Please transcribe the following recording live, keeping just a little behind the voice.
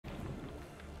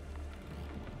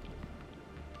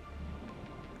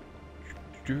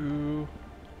do.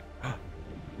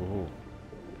 Oh.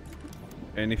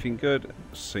 Anything good?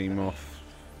 Seam off.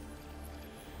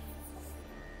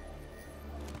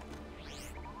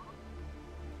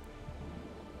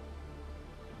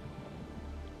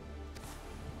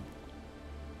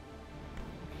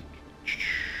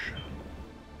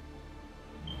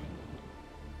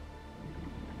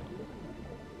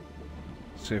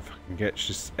 See if I can get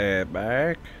this air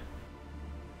back.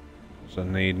 So I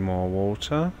need more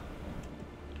water.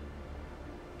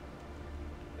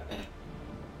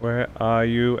 Where are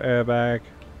you, airbag?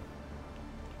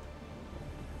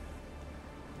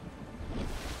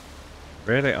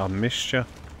 Really? I missed you.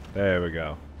 There we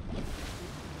go.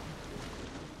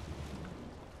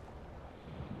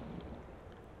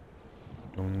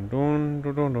 Dun dun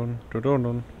dun dun dun dun dun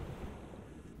dun.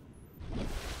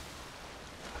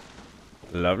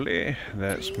 Lovely.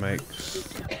 Let's make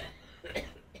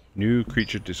new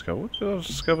creature discovered. What did I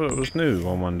discover that was new?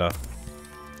 I wonder.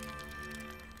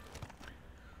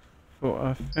 Thought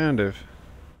I found it.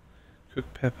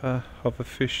 Cooked pepper,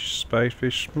 hoverfish,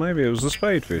 spadefish. Maybe it was the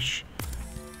spadefish.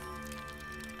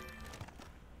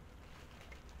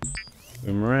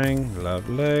 Boomerang,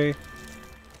 lovely.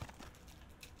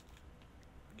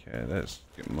 Okay, let's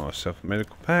get myself a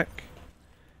medical pack.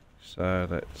 So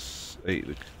let's eat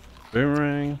the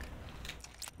boomerang.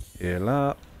 Heal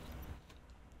up.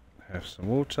 Have some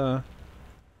water.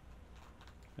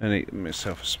 And eat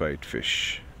myself a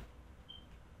spadefish.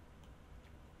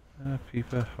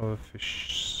 Peeper,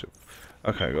 hoverfish.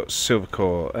 Okay, got silver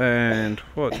core. And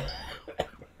what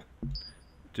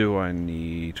do I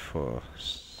need for?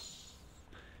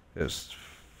 It's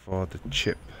for the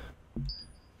chip.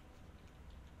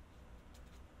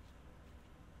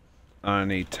 I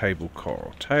need table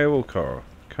coral. Table coral.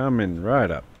 Coming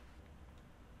right up.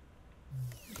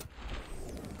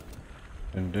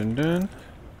 Dun dun dun.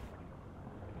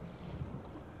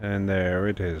 And there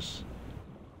it is.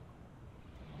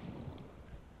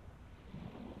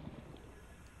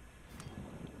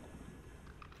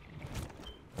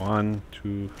 One,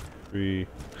 two, three.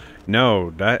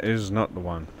 No, that is not the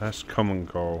one. That's common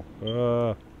coral.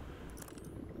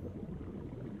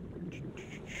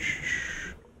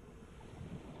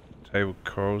 Table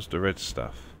corals, the red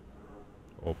stuff.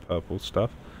 Or purple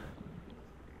stuff.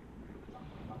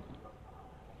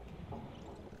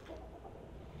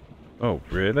 Oh,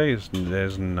 really?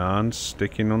 There's none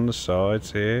sticking on the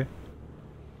sides here?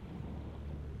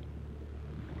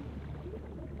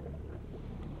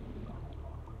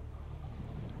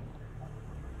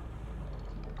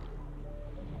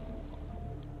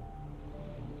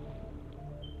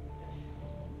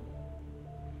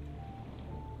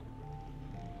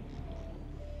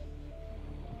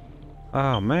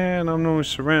 Oh man, I'm normally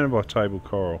surrounded by table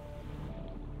coral.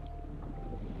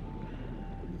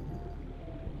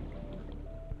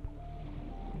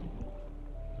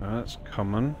 That's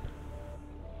common.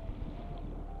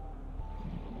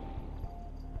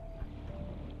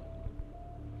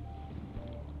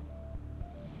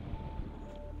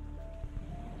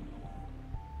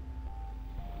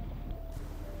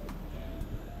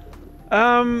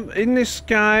 In this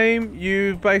game,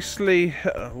 you basically,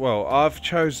 well, I've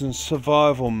chosen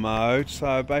survival mode,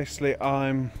 so basically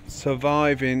I'm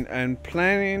surviving and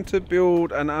planning to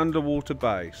build an underwater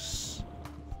base.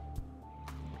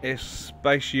 It's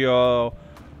basically your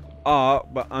Ark,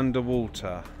 but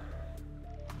underwater.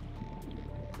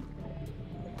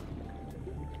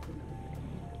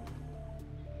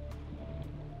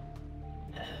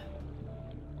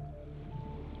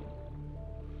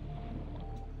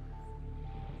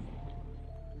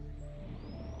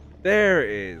 There it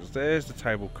is. There's the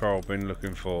table coral I've been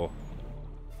looking for.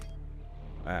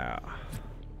 Wow.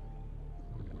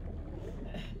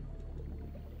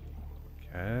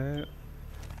 Okay.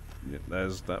 Yeah,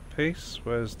 there's that piece.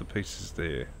 Where's the pieces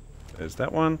there? There's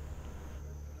that one.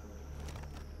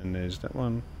 And there's that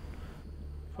one.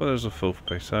 Oh, there's a fourth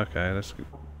piece. Okay, let's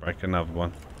break another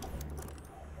one.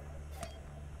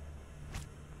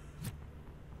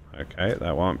 Okay,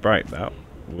 that won't break. That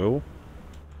will.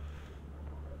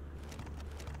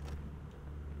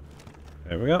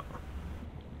 There we go.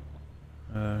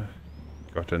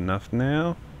 Got enough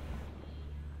now.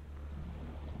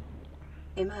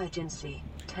 Emergency.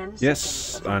 10 yes,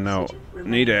 seconds I know.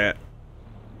 remaining. Need air.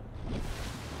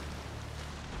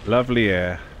 Lovely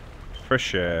air.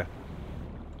 Fresh air.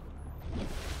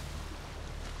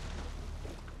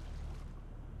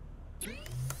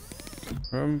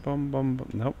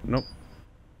 Nope, nope.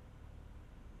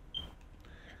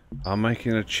 I'm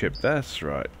making a chip, that's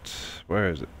right. Where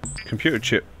is it? Computer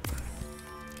chip.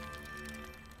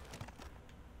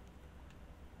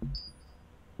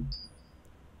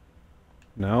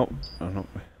 No, I'm not.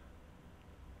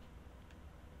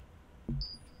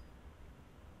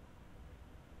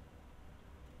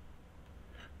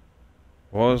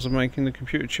 What was I making the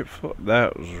computer chip for?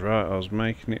 That was right, I was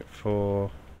making it for...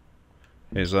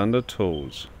 It's under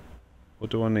tools.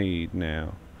 What do I need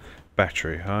now?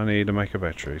 Battery. I need to make a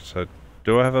battery. So,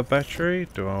 do I have a battery?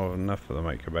 Do I have enough to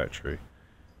make a battery?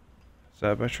 Is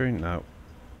that a battery? No.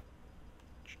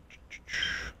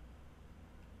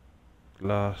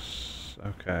 Glass.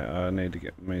 Okay, I need to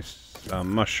get me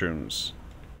some mushrooms.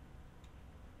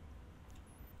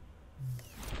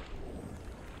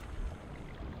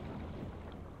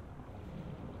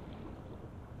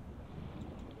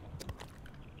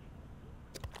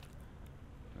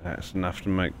 That's enough to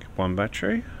make one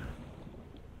battery.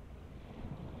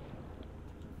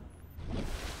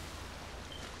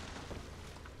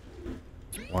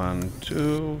 One,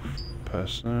 two,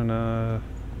 persona.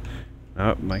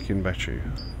 Nope, making battery.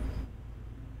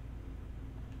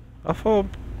 I thought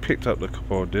I picked up the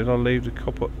copper. Did I leave the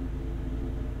copper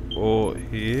ore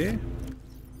here?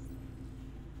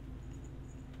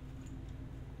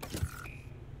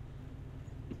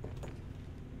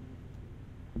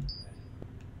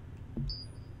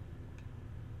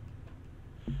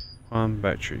 One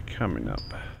battery coming up.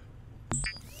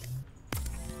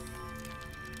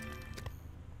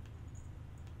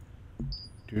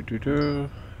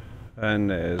 And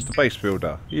there's the base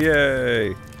builder.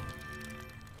 Yay!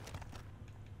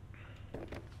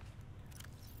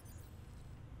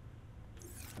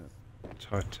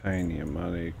 Titanium.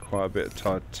 I need quite a bit of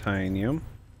titanium.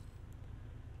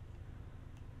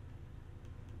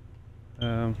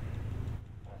 To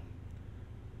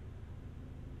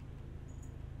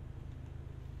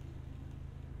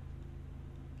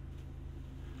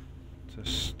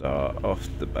start off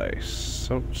the base.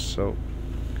 Salt,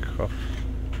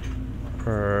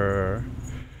 copper.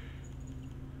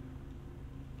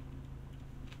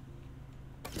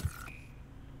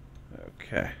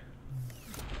 Okay.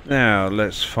 Now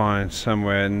let's find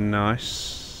somewhere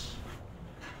nice.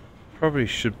 Probably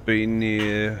should be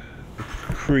near the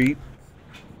creek,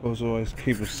 because always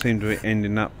people seem to be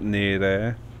ending up near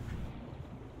there.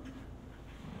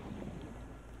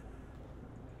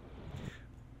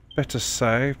 Better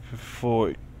save before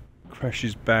it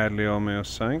crashes badly on me or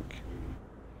something.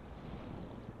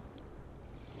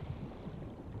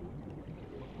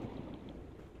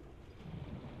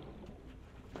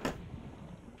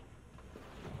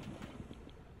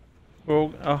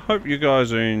 Well, I hope you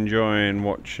guys are enjoying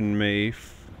watching me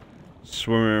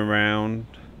swimming around,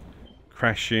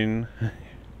 crashing.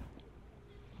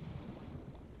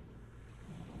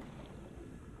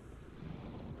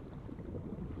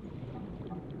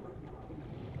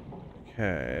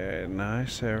 Okay,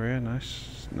 nice area,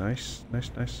 nice.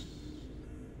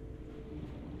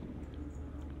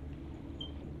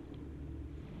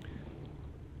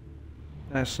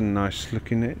 That's a nice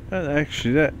looking.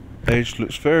 Actually, that edge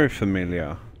looks very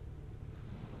familiar.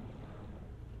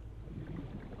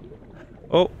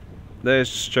 Oh,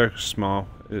 there's Joker's smile.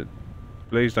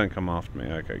 Please don't come after me.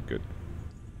 Okay, good.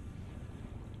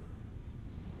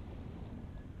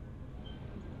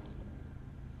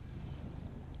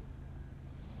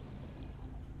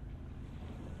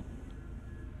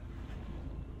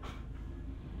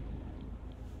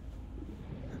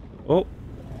 Oh.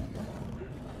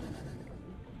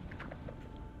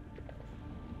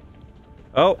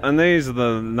 Oh, and these are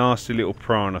the nasty little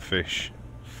piranha fish.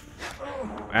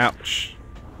 Ouch.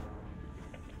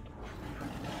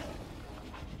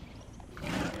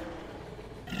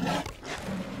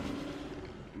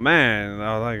 Man,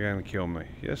 are they going to kill me?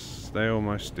 Yes, they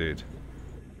almost did.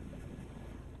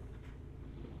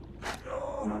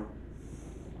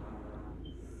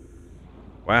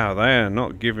 Wow, they are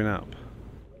not giving up.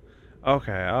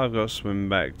 Okay, I've got to swim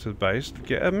back to the base to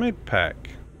get a med pack.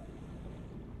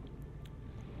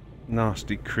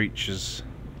 Nasty creatures.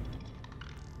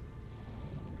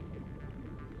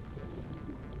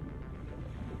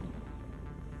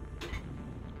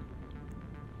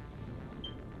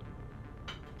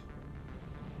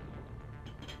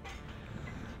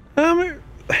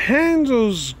 It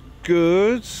handles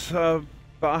good,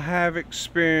 but I have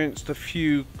experienced a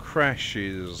few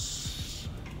crashes.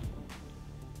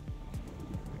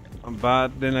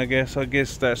 But then I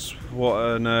guess that's what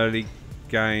an early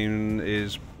game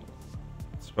is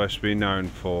supposed to be known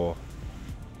for.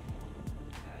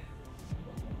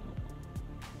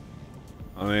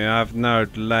 I mean, I have no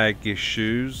lag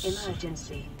issues.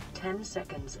 Emergency. 10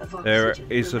 seconds of oxygen There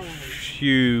is remaining. a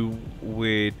few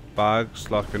weird bugs,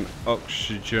 like an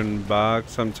oxygen bug.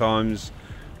 Sometimes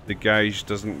the gauge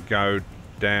doesn't go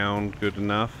down good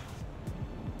enough.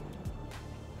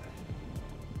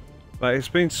 But it's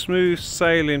been smooth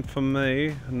sailing for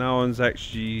me. No one's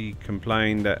actually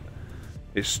complained that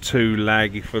it's too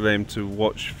laggy for them to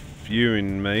watch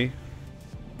viewing me.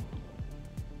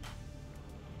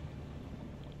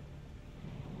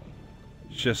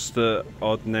 It's just the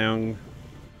odd now.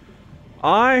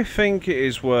 I think it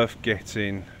is worth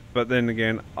getting, but then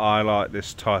again, I like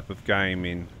this type of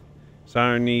gaming. It's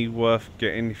only worth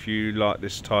getting if you like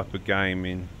this type of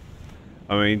gaming.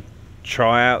 I mean,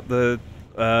 try out the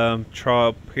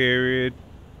trial period.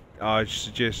 I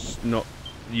suggest not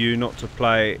to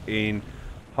play it in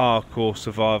hardcore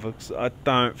survival, because I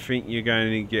don't think you're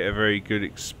going to get a very good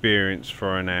experience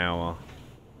for an hour.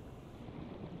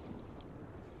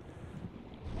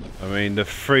 I mean, the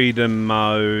freedom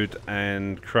mode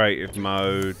and creative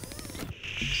mode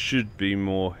should be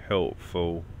more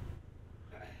helpful.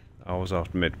 I was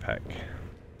after medpack.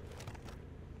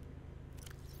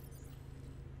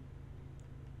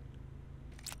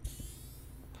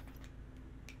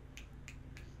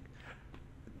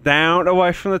 Down,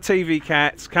 away from the TV,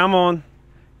 cats. Come on.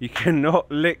 You cannot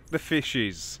lick the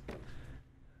fishes.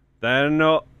 They're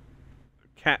not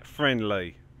cat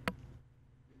friendly.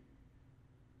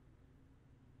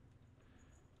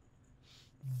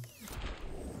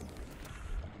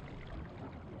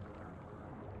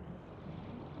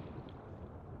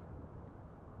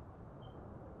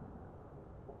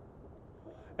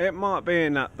 It might be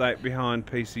an update behind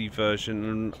PC version,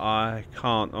 and I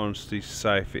can't honestly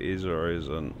say if it is or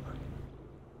isn't.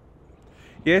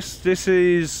 Yes, this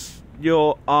is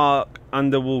your Ark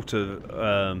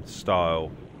underwater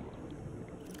style.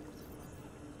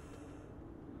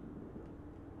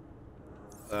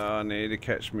 I need to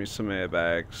catch me some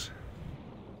airbags.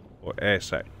 Or air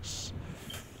sacs.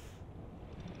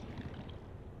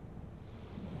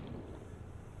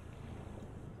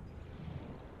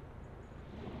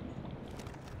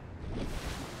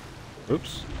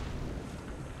 Oops.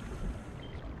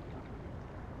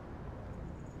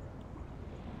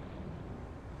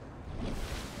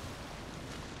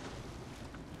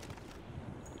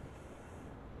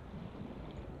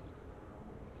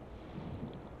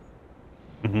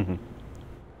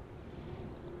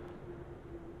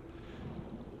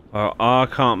 Well, I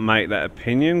can't make that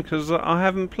opinion because I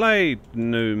haven't played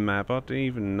new map. I didn't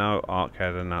even know Ark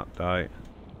had an update.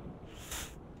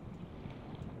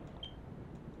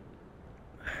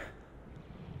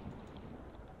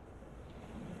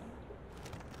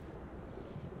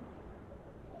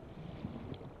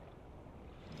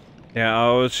 Yeah,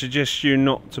 I would suggest you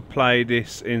not to play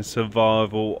this in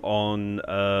survival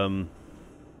on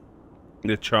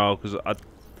the trial, because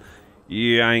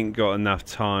you ain't got enough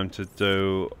time to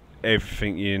do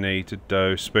everything you need to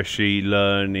do, especially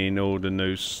learning all the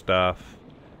new stuff,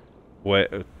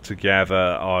 where to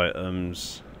gather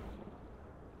items.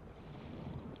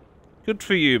 Good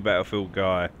for you, Battlefield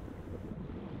guy.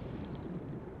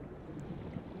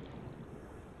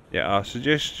 Yeah, I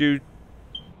suggest you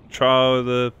try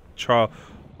the trial.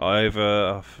 I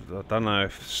don't know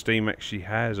if Steam actually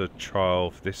has a trial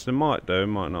for this. They might do,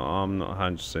 might not. I'm not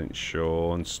 100%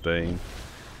 sure on Steam,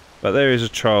 but there is a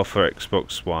trial for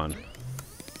Xbox One.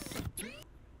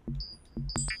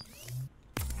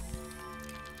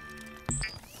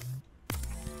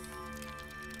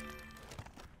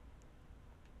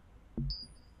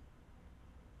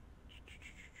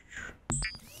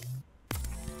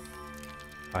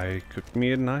 I cooked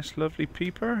me a nice lovely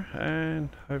peeper, and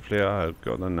hopefully I've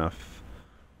got enough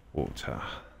water.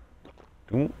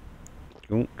 Dunk,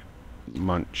 dunk,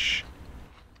 munch.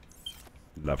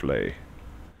 Lovely.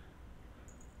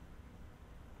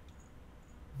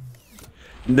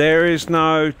 There is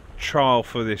no trial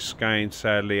for this game,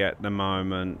 sadly, at the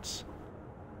moment.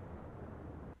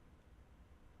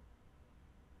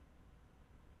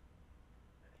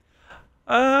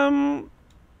 I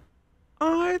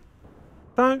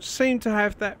don't seem to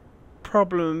have that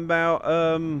problem about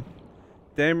them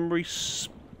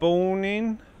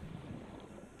respawning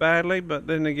badly, but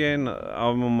then again,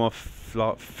 I'm on my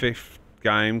like 5th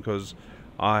game because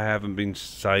I haven't been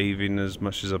saving as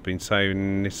much as I've been saving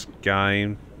in this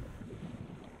game.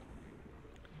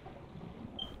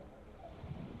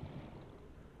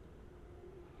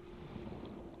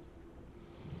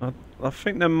 I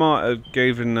think they might have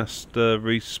given us the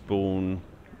respawn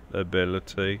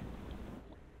ability.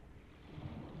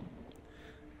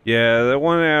 Yeah, the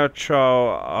 1 hour trial,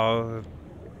 I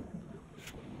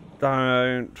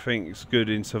don't think it's good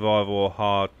in survival or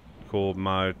hardcore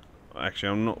mode. Actually,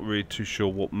 I'm not really too sure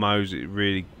what modes it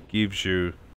really gives you.